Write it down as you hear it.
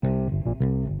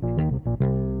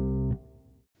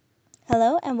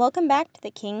Hello and welcome back to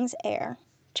The King's Heir,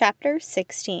 Chapter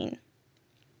 16.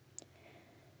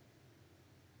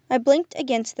 I blinked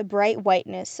against the bright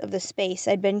whiteness of the space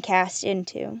I'd been cast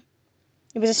into.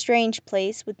 It was a strange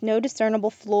place with no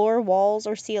discernible floor, walls,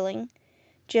 or ceiling,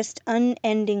 just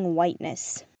unending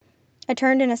whiteness. I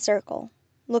turned in a circle,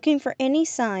 looking for any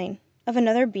sign of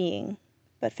another being,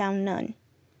 but found none.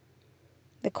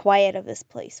 The quiet of this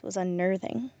place was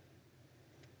unnerving.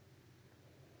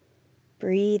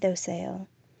 Breathe, Osael.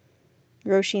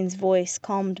 Roshin's voice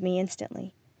calmed me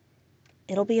instantly.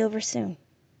 It'll be over soon.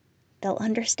 They'll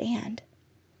understand.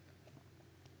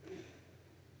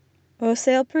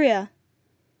 Osael Priya.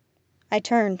 I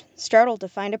turned, startled to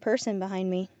find a person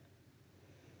behind me.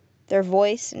 Their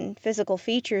voice and physical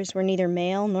features were neither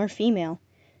male nor female,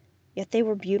 yet they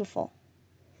were beautiful.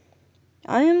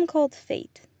 I am called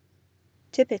Fate.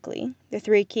 Typically, the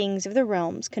three kings of the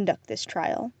realms conduct this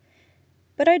trial,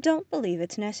 but I don't believe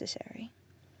it's necessary.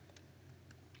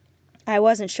 I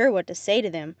wasn't sure what to say to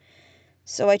them,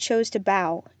 so I chose to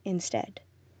bow instead.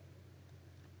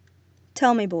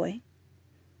 Tell me, boy,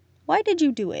 why did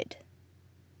you do it?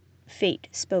 Fate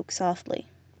spoke softly.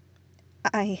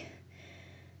 I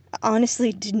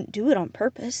honestly didn't do it on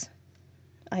purpose,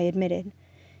 I admitted.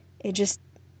 It just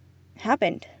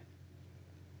happened.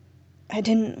 I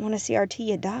didn't want to see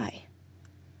Artia die.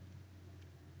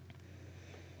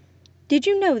 Did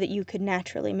you know that you could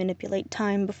naturally manipulate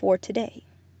time before today?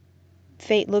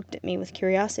 Fate looked at me with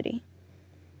curiosity.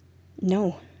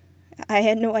 No, I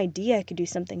had no idea I could do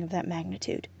something of that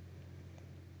magnitude.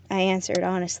 I answered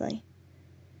honestly.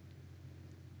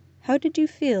 How did you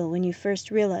feel when you first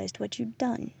realized what you'd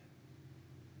done?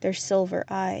 Their silver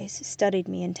eyes studied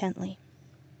me intently.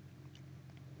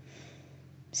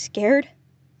 Scared?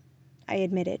 I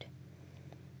admitted.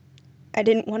 I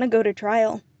didn't want to go to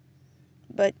trial,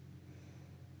 but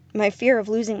my fear of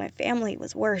losing my family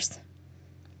was worse.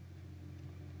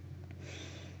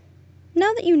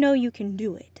 Now that you know you can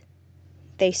do it,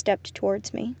 they stepped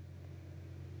towards me.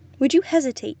 Would you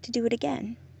hesitate to do it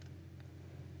again?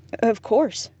 Of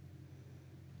course.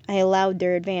 I allowed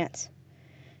their advance.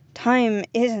 Time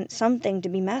isn't something to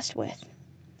be messed with.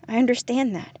 I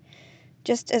understand that,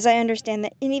 just as I understand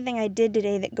that anything I did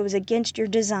today that goes against your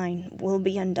design will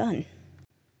be undone.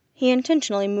 He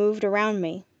intentionally moved around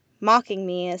me, mocking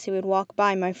me as he would walk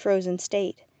by my frozen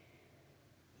state.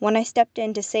 When I stepped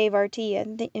in to save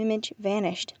Artia, the image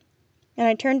vanished, and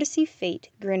I turned to see Fate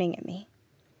grinning at me.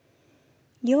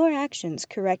 Your actions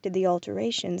corrected the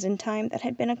alterations in time that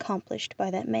had been accomplished by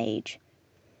that mage.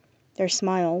 Their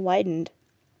smile widened.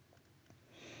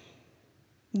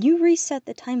 You reset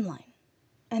the timeline,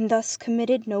 and thus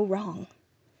committed no wrong.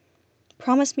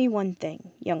 Promise me one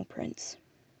thing, young prince.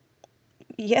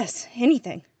 Yes,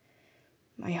 anything.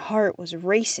 My heart was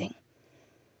racing.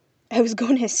 I was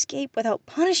going to escape without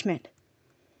punishment.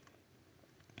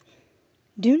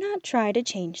 Do not try to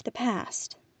change the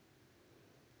past.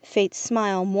 Fate's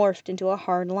smile morphed into a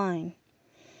hard line.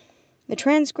 The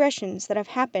transgressions that have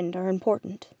happened are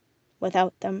important.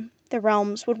 Without them, the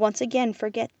realms would once again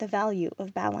forget the value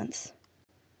of balance.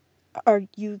 Are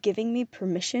you giving me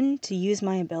permission to use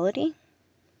my ability?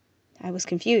 I was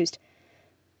confused.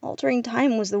 Altering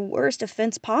time was the worst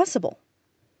offense possible.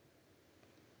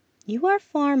 You are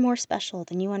far more special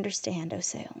than you understand,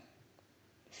 Osael.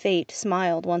 Fate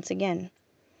smiled once again.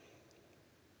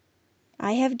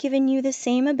 I have given you the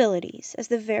same abilities as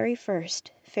the very first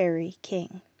fairy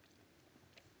king.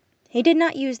 He did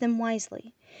not use them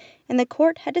wisely, and the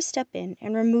court had to step in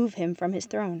and remove him from his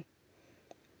throne.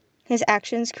 His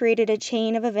actions created a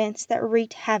chain of events that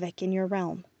wreaked havoc in your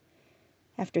realm.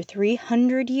 After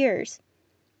 300 years,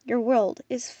 your world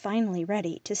is finally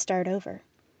ready to start over.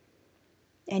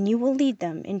 And you will lead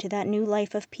them into that new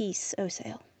life of peace,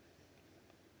 Osael.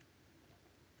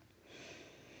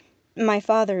 My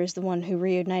father is the one who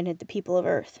reunited the people of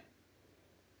Earth.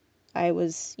 I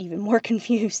was even more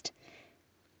confused.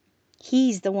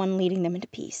 He's the one leading them into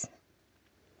peace.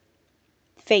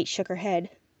 Fate shook her head.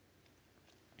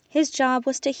 His job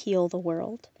was to heal the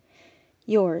world.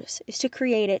 Yours is to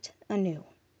create it anew.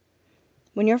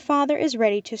 When your father is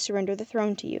ready to surrender the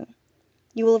throne to you,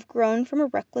 you will have grown from a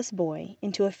reckless boy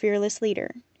into a fearless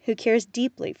leader who cares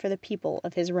deeply for the people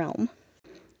of his realm.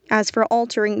 As for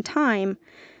altering time,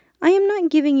 I am not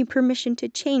giving you permission to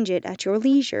change it at your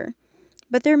leisure,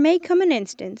 but there may come an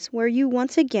instance where you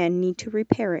once again need to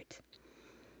repair it.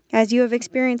 As you have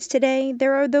experienced today,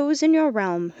 there are those in your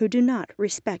realm who do not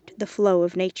respect the flow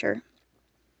of nature.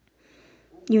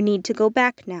 You need to go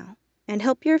back now and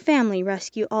help your family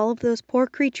rescue all of those poor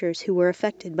creatures who were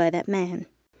affected by that man.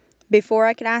 Before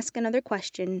I could ask another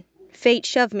question, Fate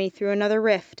shoved me through another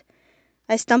rift.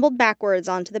 I stumbled backwards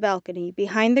onto the balcony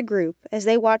behind the group as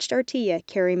they watched Artia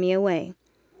carry me away.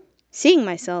 Seeing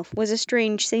myself was a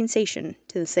strange sensation,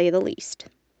 to say the least.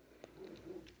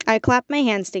 I clapped my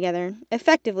hands together,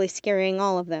 effectively scaring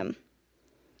all of them.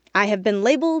 I have been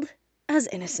labeled as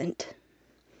innocent.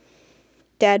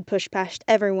 Dad pushed past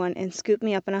everyone and scooped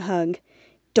me up in a hug.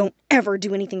 Don't ever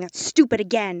do anything that's stupid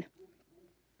again.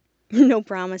 No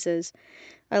promises.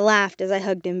 I laughed as I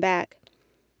hugged him back.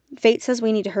 Fate says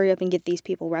we need to hurry up and get these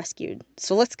people rescued,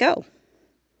 so let's go.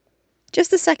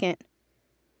 Just a second.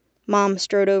 Mom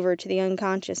strode over to the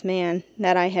unconscious man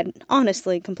that I had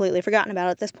honestly completely forgotten about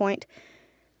at this point.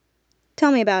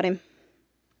 Tell me about him.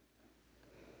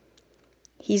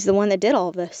 He's the one that did all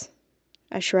of this.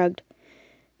 I shrugged.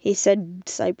 He said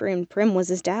Cyprian Prim was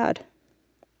his dad.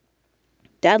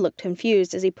 Dad looked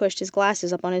confused as he pushed his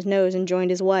glasses up on his nose and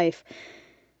joined his wife.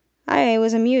 I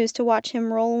was amused to watch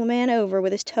him roll the man over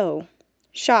with his toe,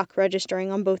 shock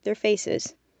registering on both their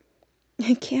faces.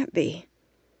 It can't be.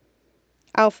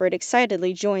 Alfred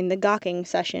excitedly joined the gawking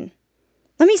session.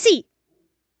 Let me see!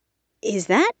 Is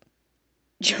that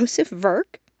Joseph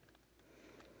Verk?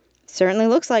 Certainly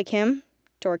looks like him,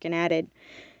 Torkin added.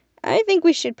 I think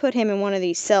we should put him in one of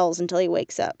these cells until he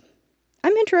wakes up.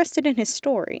 I'm interested in his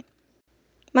story.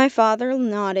 My father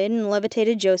nodded and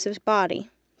levitated Joseph's body,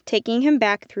 taking him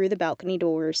back through the balcony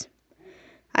doors.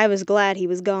 I was glad he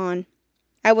was gone.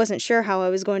 I wasn't sure how I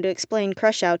was going to explain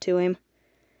Krushow to him.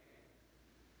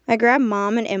 I grabbed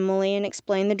Mom and Emily and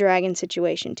explained the dragon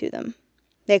situation to them.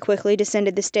 They quickly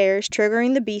descended the stairs,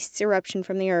 triggering the beast's eruption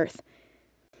from the earth.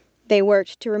 They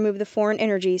worked to remove the foreign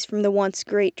energies from the once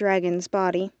great dragon's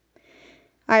body.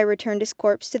 I returned his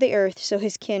corpse to the earth so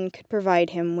his kin could provide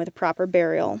him with a proper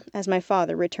burial, as my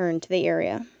father returned to the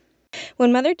area.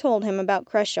 When Mother told him about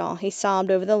Crushaw, he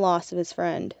sobbed over the loss of his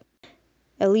friend.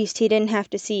 At least he didn't have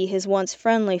to see his once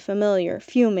friendly familiar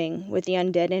fuming with the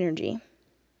undead energy.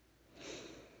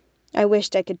 I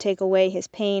wished I could take away his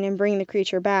pain and bring the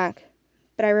creature back,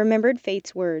 but I remembered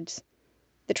Fate's words.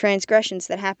 The transgressions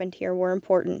that happened here were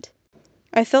important.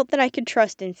 I felt that I could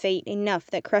trust in Fate enough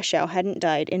that Crushow hadn't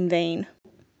died in vain.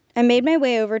 I made my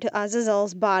way over to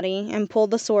Azazel's body and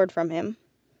pulled the sword from him.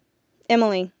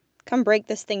 Emily, come break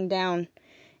this thing down.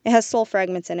 It has soul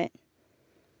fragments in it.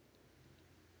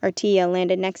 Artia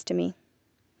landed next to me,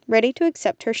 ready to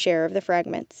accept her share of the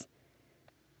fragments.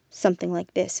 Something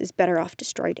like this is better off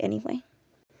destroyed anyway.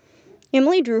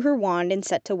 Emily drew her wand and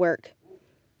set to work.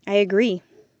 I agree.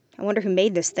 I wonder who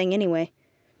made this thing anyway.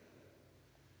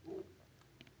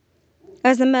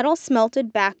 As the metal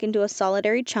smelted back into a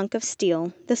solitary chunk of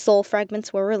steel, the soul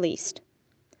fragments were released.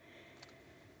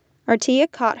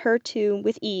 Artia caught her too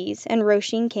with ease, and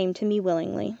Roshin came to me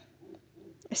willingly.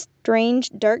 A strange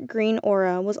dark green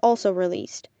aura was also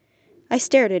released. I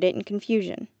stared at it in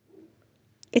confusion.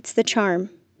 It's the charm,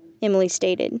 Emily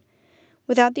stated.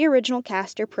 Without the original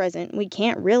caster present, we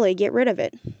can't really get rid of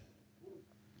it.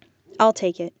 I'll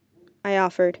take it, I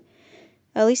offered.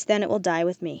 At least then it will die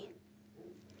with me.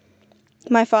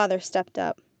 My father stepped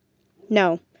up.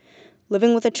 No,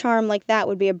 living with a charm like that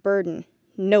would be a burden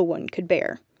no one could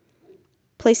bear.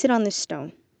 Place it on this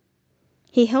stone.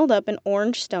 He held up an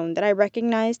orange stone that I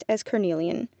recognized as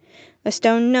carnelian, a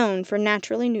stone known for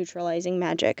naturally neutralizing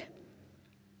magic.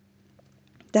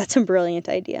 That's a brilliant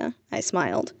idea, I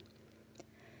smiled.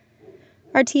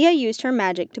 Artia used her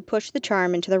magic to push the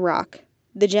charm into the rock.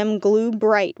 The gem glowed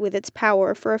bright with its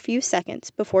power for a few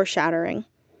seconds before shattering.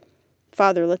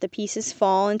 Father let the pieces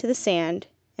fall into the sand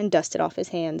and dusted off his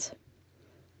hands.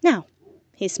 Now,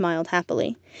 he smiled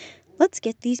happily, let's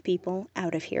get these people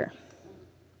out of here.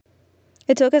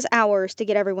 It took us hours to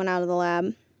get everyone out of the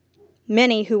lab.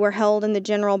 Many who were held in the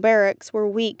general barracks were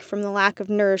weak from the lack of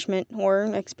nourishment or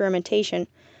experimentation.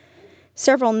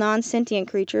 Several non-sentient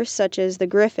creatures, such as the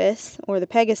Griffith or the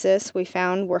Pegasus we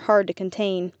found, were hard to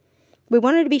contain. We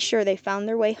wanted to be sure they found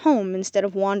their way home instead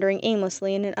of wandering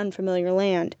aimlessly in an unfamiliar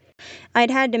land. I'd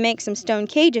had to make some stone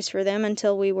cages for them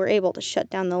until we were able to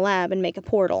shut down the lab and make a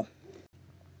portal.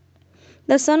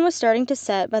 The sun was starting to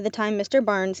set by the time Mr.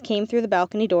 Barnes came through the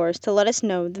balcony doors to let us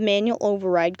know the manual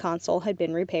override console had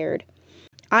been repaired.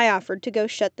 I offered to go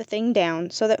shut the thing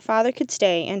down so that Father could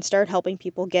stay and start helping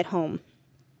people get home.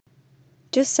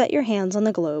 Just set your hands on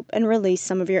the globe and release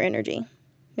some of your energy,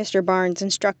 Mr. Barnes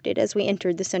instructed as we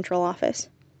entered the central office.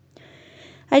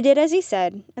 I did as he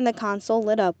said, and the console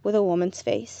lit up with a woman's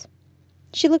face.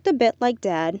 She looked a bit like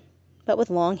Dad, but with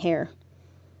long hair.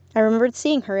 I remembered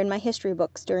seeing her in my history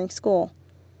books during school.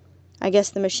 I guess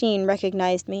the machine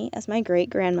recognized me as my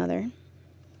great-grandmother.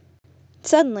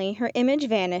 Suddenly, her image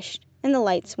vanished, and the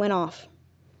lights went off.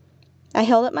 I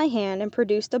held up my hand and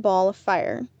produced a ball of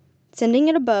fire, sending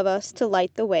it above us to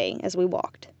light the way as we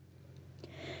walked.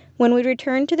 When we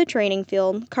returned to the training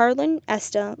field, Carlin,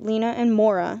 Esta, Lena, and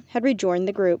Mora had rejoined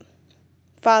the group.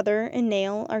 Father and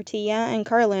Nail, Artia, and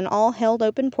Carlin all held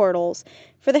open portals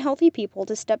for the healthy people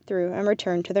to step through and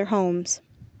return to their homes.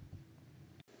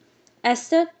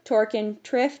 Esta, Torkin,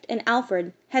 Trift, and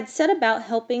Alfred had set about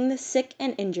helping the sick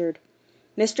and injured.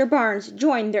 Mr. Barnes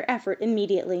joined their effort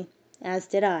immediately, as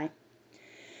did I.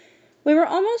 We were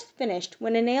almost finished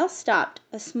when a nail stopped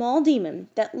a small demon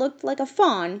that looked like a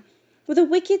fawn with a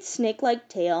wicked snake-like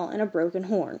tail and a broken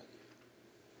horn.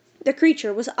 The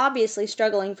creature was obviously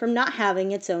struggling from not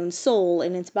having its own soul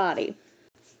in its body.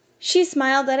 She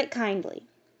smiled at it kindly.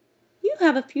 "You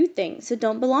have a few things that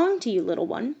don't belong to you, little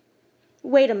one.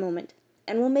 Wait a moment,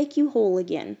 and we'll make you whole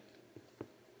again."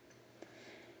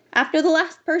 After the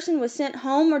last person was sent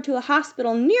home or to a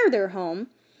hospital near their home,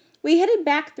 we headed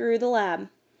back through the lab.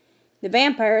 The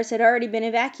vampires had already been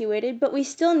evacuated, but we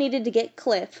still needed to get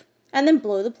Cliff, and then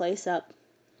blow the place up.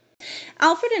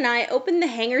 Alfred and I opened the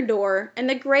hangar door, and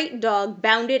the great dog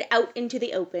bounded out into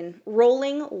the open,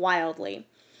 rolling wildly.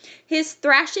 His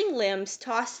thrashing limbs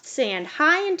tossed sand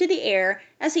high into the air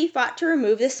as he fought to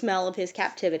remove the smell of his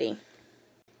captivity.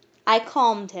 I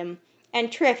calmed him,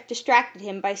 and Trift distracted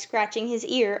him by scratching his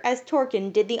ear as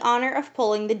Torkin did the honor of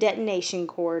pulling the detonation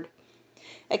cord.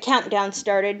 A countdown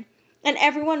started, and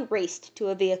everyone raced to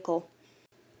a vehicle.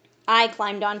 I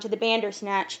climbed onto the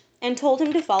Bandersnatch and told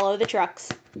him to follow the trucks.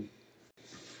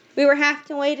 We were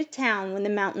halfway to town when the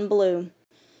mountain blew.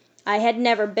 I had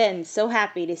never been so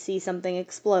happy to see something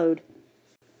explode.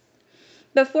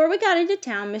 Before we got into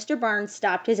town, Mr. Barnes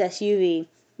stopped his SUV,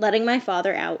 letting my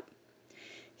father out.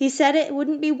 He said it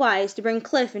wouldn't be wise to bring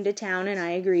Cliff into town, and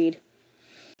I agreed.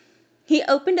 He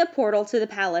opened a portal to the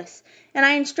palace, and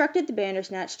I instructed the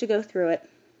Bandersnatch to go through it.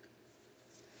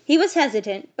 He was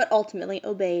hesitant, but ultimately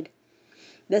obeyed.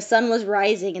 The sun was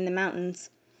rising in the mountains.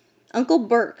 Uncle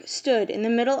Burke stood in the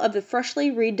middle of the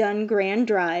freshly redone Grand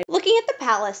Drive, looking at the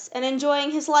palace and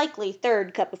enjoying his likely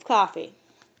third cup of coffee.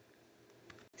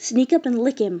 "Sneak up and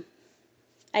lick him,"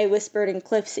 I whispered in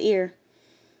Cliff's ear.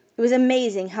 It was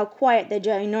amazing how quiet the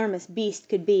ginormous beast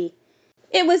could be.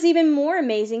 It was even more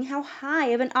amazing how high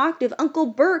of an octave Uncle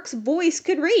Burke's voice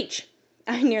could reach.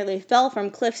 I nearly fell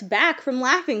from Cliff's back from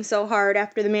laughing so hard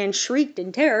after the man shrieked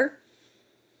in terror.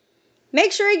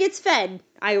 "Make sure he gets fed,"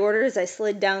 I ordered as I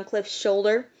slid down Cliff's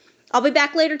shoulder. "I'll be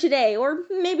back later today, or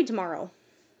maybe tomorrow."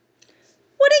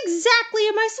 "What exactly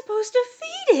am I supposed to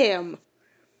feed him?"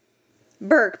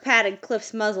 Burke patted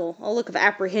Cliff's muzzle, a look of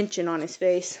apprehension on his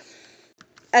face.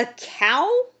 "A cow?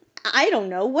 I don't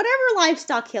know, whatever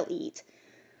livestock he'll eat."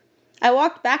 I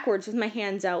walked backwards with my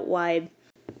hands out wide,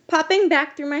 popping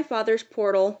back through my father's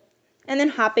portal, and then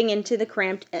hopping into the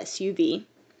cramped SUV.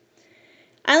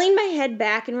 I leaned my head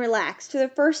back and relaxed for the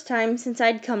first time since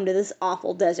I'd come to this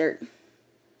awful desert.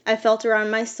 I felt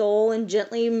around my soul and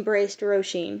gently embraced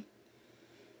Roshin.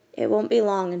 "It won't be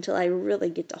long until I really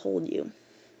get to hold you."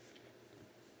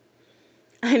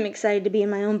 "I'm excited to be in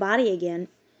my own body again,"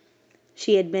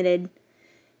 she admitted.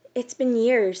 "It's been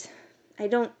years. I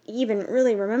don't even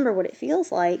really remember what it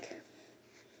feels like."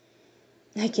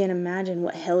 "I can't imagine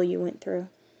what hell you went through."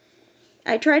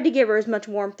 I tried to give her as much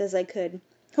warmth as I could,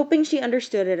 hoping she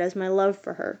understood it as my love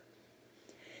for her.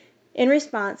 In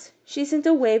response, she sent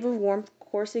a wave of warmth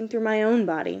coursing through my own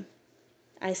body.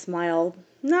 I smiled,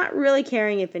 not really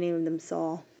caring if any of them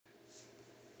saw.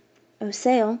 "Oh,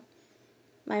 Sale,"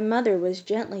 my mother was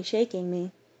gently shaking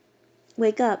me.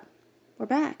 "Wake up. We're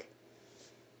back."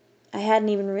 I hadn't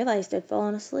even realized I'd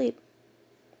fallen asleep.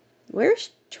 "Where's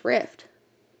Trift?"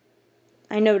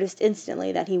 I noticed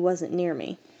instantly that he wasn't near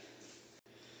me.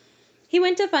 "He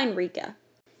went to find Rika,"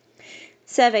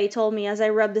 Seve told me as I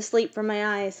rubbed the sleep from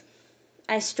my eyes.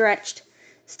 I stretched,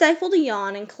 stifled a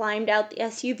yawn, and climbed out the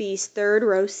SUV's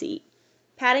third-row seat,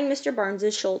 patting Mr.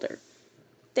 Barnes's shoulder.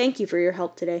 "Thank you for your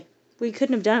help today. We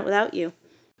couldn't have done it without you."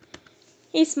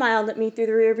 He smiled at me through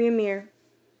the rearview mirror.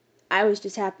 "I was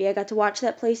just happy I got to watch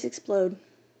that place explode.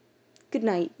 Good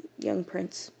night, young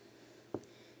prince."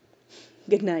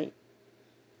 "Good night."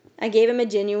 I gave him a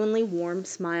genuinely warm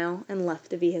smile and left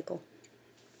the vehicle.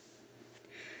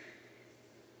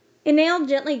 Inail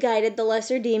gently guided the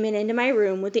lesser demon into my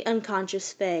room with the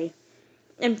unconscious Fae,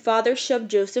 and Father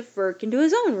shoved Joseph Verk into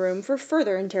his own room for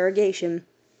further interrogation.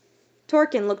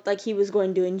 Torkin looked like he was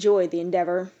going to enjoy the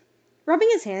endeavor, rubbing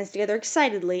his hands together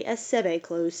excitedly as Seve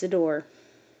closed the door.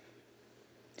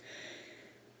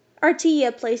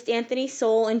 Artia placed Anthony's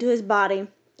soul into his body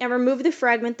and removed the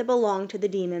fragment that belonged to the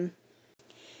demon.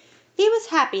 He was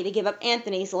happy to give up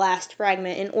Anthony's last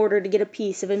fragment in order to get a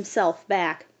piece of himself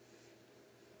back.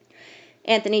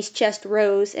 Anthony's chest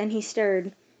rose, and he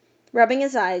stirred, rubbing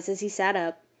his eyes as he sat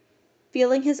up,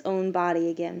 feeling his own body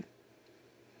again.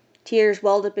 Tears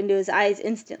welled up into his eyes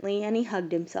instantly, and he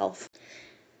hugged himself.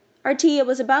 Artia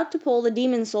was about to pull the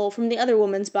demon soul from the other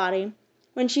woman's body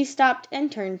when she stopped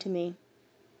and turned to me.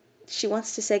 She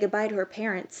wants to say goodbye to her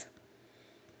parents.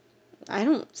 I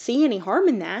don't see any harm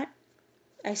in that,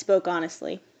 I spoke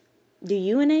honestly. Do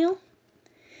you, Anale?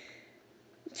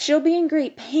 She'll be in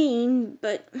great pain,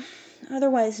 but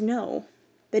otherwise no,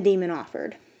 the demon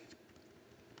offered.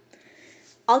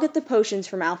 I'll get the potions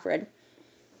from Alfred.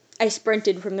 I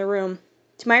sprinted from the room.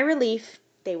 To my relief,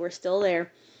 they were still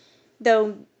there,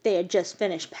 though they had just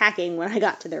finished packing when I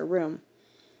got to their room.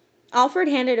 Alfred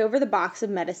handed over the box of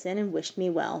medicine and wished me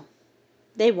well.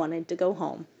 They wanted to go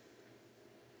home.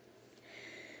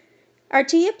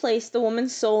 Artia placed the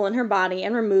woman's soul in her body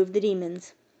and removed the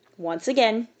demons. Once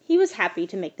again, he was happy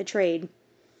to make the trade.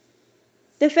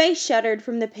 The Fae shuddered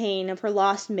from the pain of her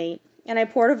lost mate, and I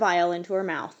poured a vial into her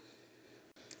mouth.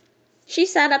 She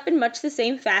sat up in much the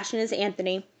same fashion as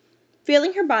Anthony,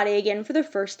 feeling her body again for the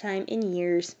first time in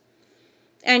years.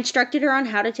 I instructed her on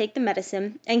how to take the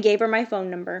medicine and gave her my phone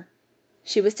number.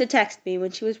 She was to text me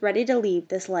when she was ready to leave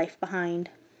this life behind.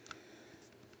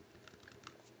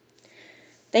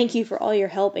 Thank you for all your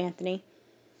help, Anthony.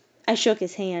 I shook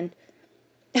his hand.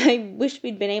 I wish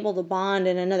we'd been able to bond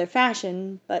in another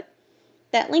fashion, but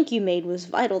that link you made was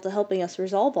vital to helping us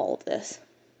resolve all of this.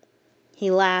 He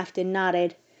laughed and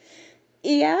nodded.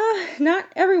 Yeah, not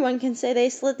everyone can say they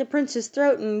slit the prince's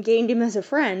throat and gained him as a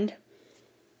friend.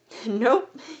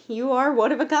 Nope, you are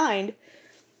one of a kind.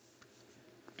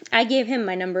 I gave him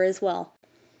my number as well.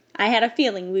 I had a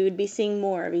feeling we would be seeing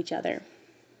more of each other.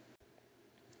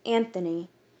 Anthony.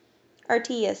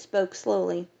 Artia spoke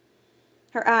slowly,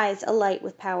 her eyes alight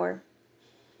with power.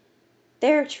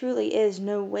 There truly is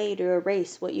no way to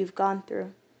erase what you've gone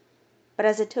through, but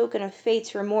as a token of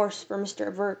fate's remorse for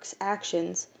Mr. Verk's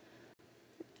actions,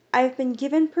 I've been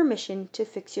given permission to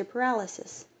fix your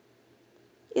paralysis.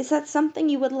 Is that something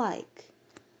you would like?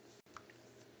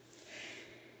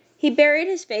 He buried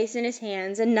his face in his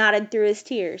hands and nodded through his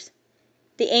tears.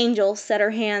 The angel set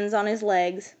her hands on his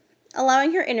legs,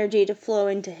 allowing her energy to flow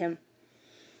into him.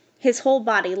 His whole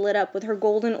body lit up with her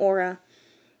golden aura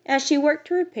as she worked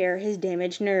to repair his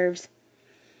damaged nerves.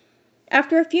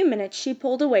 After a few minutes, she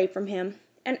pulled away from him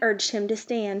and urged him to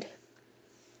stand.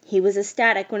 He was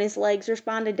ecstatic when his legs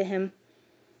responded to him,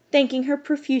 thanking her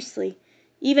profusely,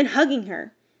 even hugging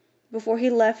her, before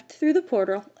he left through the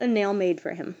portal Anale made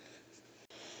for him.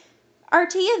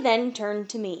 Artia then turned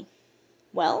to me.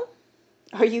 Well,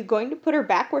 are you going to put her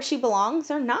back where she belongs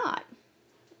or not?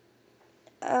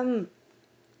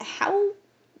 How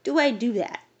do I do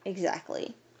that,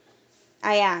 exactly?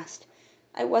 I asked.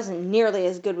 I wasn't nearly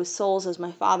as good with souls as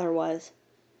my father was.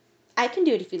 I can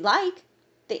do it if you like,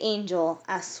 the angel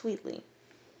asked sweetly.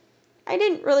 I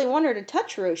didn't really want her to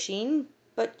touch Roshin,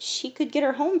 but she could get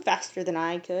her home faster than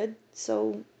I could,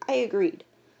 so I agreed.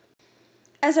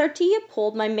 As Artia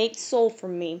pulled my mate's soul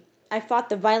from me, I fought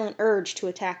the violent urge to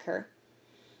attack her.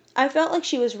 I felt like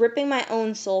she was ripping my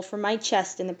own soul from my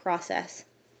chest in the process.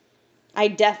 I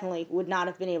definitely would not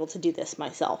have been able to do this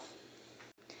myself.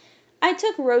 I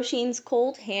took Roshin's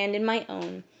cold hand in my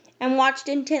own and watched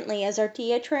intently as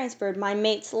Artia transferred my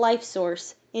mate's life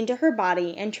source into her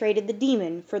body and traded the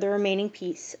demon for the remaining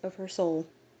piece of her soul.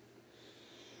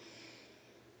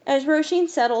 As Roshin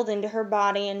settled into her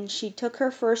body and she took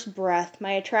her first breath,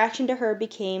 my attraction to her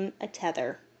became a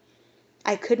tether.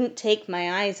 I couldn't take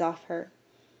my eyes off her,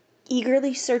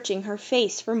 eagerly searching her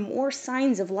face for more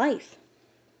signs of life.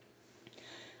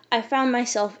 I found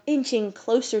myself inching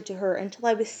closer to her until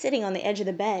I was sitting on the edge of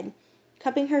the bed,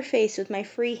 cupping her face with my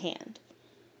free hand.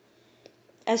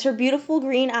 As her beautiful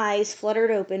green eyes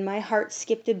fluttered open, my heart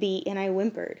skipped a beat and I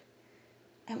whimpered.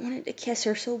 I wanted to kiss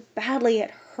her so badly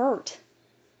it hurt.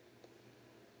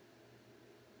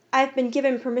 I've been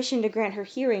given permission to grant her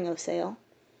hearing, Osael.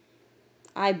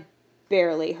 I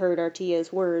barely heard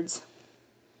Artia's words.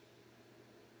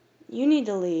 You need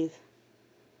to leave.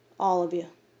 All of you.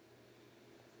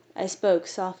 I spoke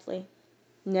softly,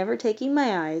 never taking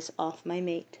my eyes off my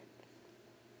mate.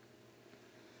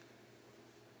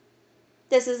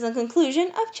 This is the conclusion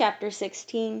of Chapter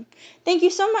 16. Thank you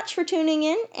so much for tuning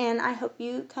in, and I hope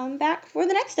you come back for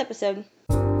the next episode.